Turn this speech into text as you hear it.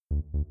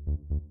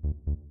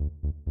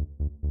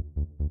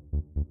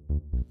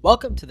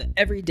Welcome to the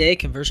Everyday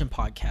Conversion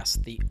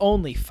Podcast, the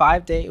only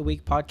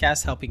 5-day-a-week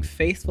podcast helping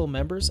faithful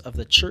members of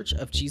the Church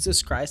of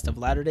Jesus Christ of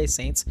Latter-day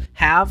Saints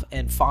have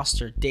and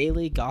foster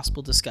daily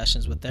gospel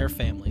discussions with their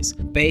families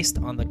based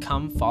on the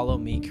Come Follow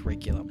Me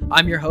curriculum.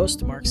 I'm your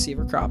host, Mark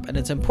Sieverkrop, and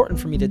it's important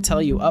for me to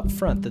tell you up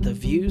front that the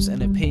views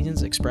and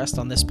opinions expressed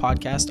on this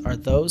podcast are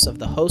those of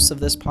the hosts of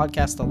this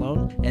podcast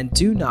alone and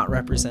do not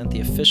represent the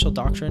official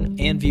doctrine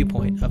and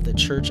viewpoint of the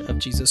Church of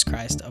Jesus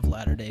Christ of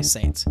Latter-day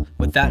Saints.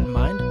 With that in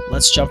mind,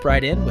 let's jump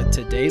right in with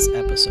today's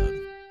episode.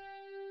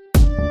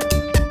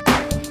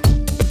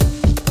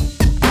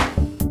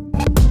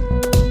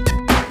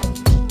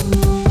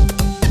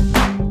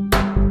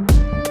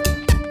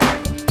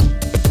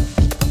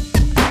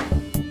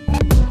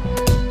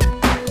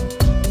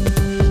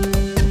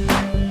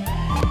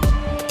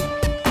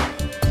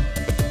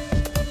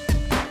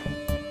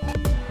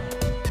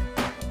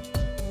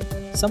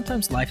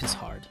 Sometimes life is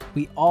hard.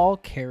 We all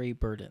carry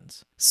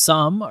burdens.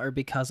 Some are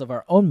because of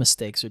our own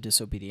mistakes or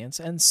disobedience,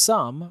 and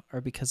some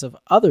are because of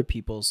other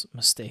people's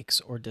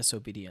mistakes or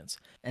disobedience,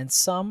 and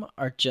some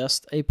are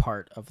just a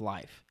part of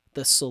life.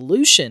 The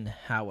solution,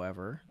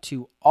 however,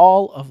 to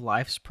all of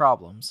life's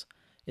problems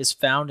is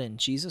found in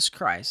Jesus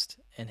Christ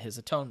and his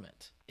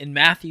atonement. In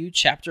Matthew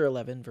chapter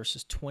 11,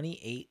 verses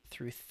 28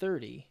 through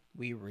 30,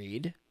 we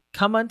read,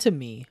 "Come unto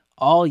me,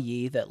 all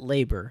ye that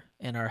labor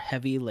and are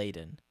heavy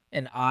laden,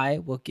 and I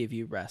will give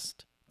you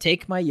rest.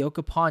 Take my yoke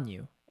upon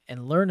you,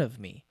 and learn of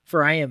me,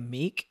 for I am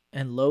meek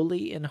and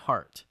lowly in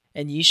heart,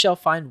 and ye shall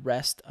find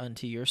rest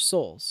unto your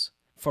souls.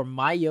 For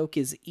my yoke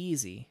is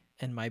easy,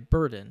 and my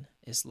burden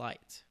is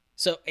light."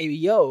 So a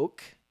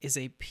yoke is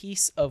a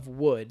piece of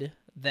wood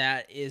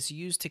that is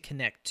used to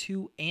connect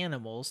two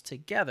animals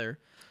together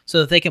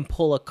so that they can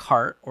pull a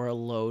cart or a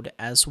load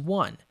as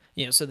one.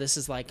 So this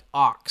is like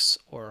ox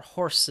or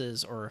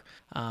horses or,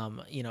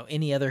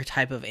 any other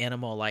type of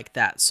animal like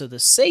that. So the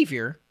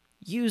Savior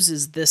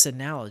uses this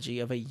analogy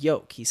of a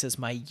yoke. He says,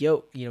 my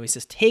yoke, he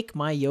says, take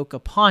my yoke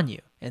upon you.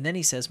 And then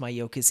he says, my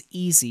yoke is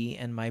easy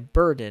and my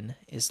burden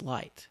is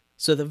light.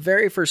 So the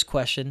very first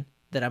question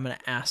that I'm going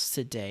to ask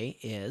today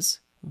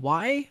is,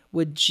 why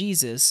would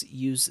Jesus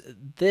use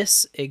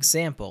this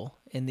example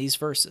in these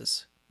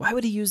verses? Why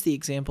would he use the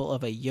example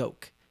of a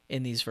yoke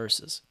in these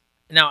verses?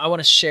 Now, I want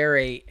to share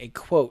a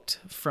quote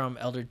from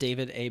Elder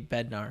David A.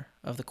 Bednar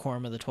of the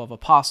Quorum of the 12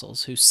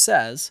 Apostles, who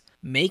says,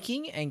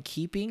 "Making and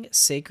keeping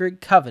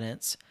sacred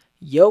covenants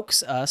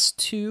yokes us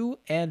to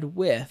and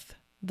with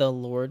the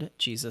Lord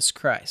Jesus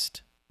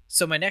Christ."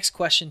 So my next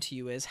question to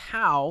you is,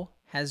 how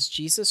has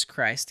Jesus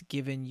Christ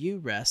given you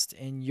rest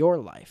in your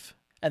life?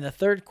 And the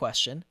third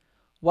question,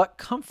 what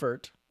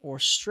comfort or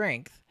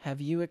strength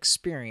have you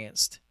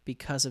experienced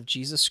because of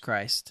Jesus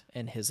Christ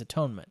and his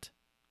atonement?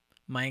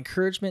 My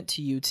encouragement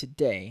to you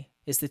today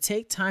is to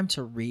take time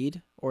to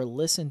read or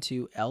listen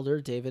to Elder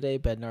David A.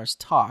 Bednar's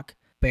talk,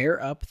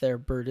 Bear Up Their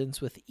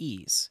Burdens with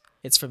Ease.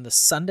 It's from the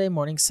Sunday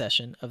morning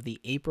session of the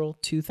April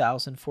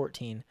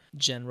 2014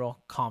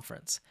 General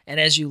Conference. And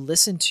as you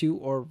listen to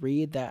or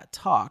read that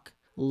talk,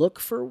 look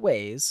for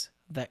ways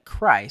that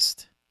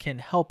Christ can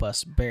help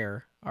us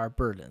bear our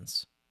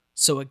burdens.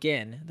 So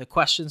again, the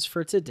questions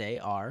for today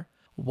are,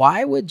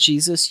 why would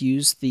Jesus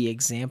use the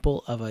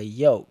example of a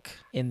yoke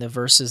in the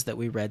verses that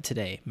we read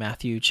today,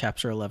 Matthew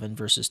chapter 11,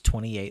 verses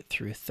 28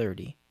 through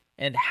 30?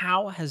 And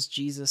how has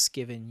Jesus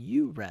given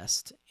you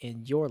rest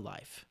in your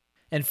life?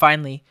 And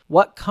finally,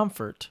 what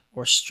comfort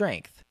or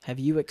strength have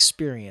you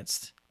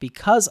experienced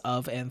because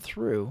of and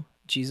through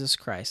Jesus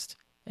Christ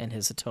and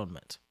his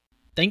atonement?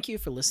 Thank you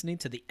for listening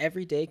to the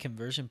Everyday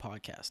Conversion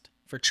Podcast.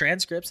 For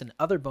transcripts and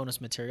other bonus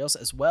materials,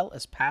 as well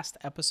as past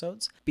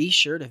episodes, be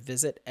sure to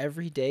visit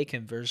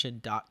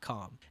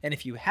everydayconversion.com. And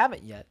if you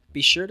haven't yet,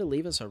 be sure to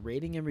leave us a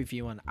rating and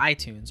review on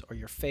iTunes or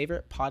your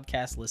favorite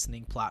podcast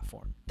listening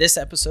platform. This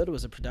episode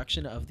was a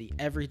production of the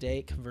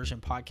Everyday Conversion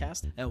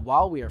Podcast, and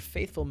while we are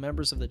faithful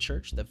members of the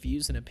church, the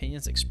views and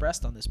opinions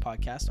expressed on this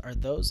podcast are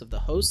those of the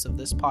hosts of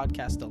this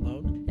podcast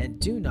alone and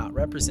do not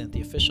represent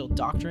the official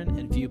doctrine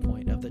and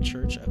viewpoint of the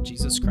Church of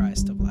Jesus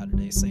Christ of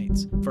Latter-day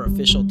Saints. For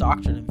official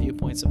doctrine and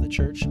viewpoints of the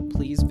church,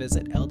 please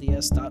visit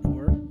lds.org.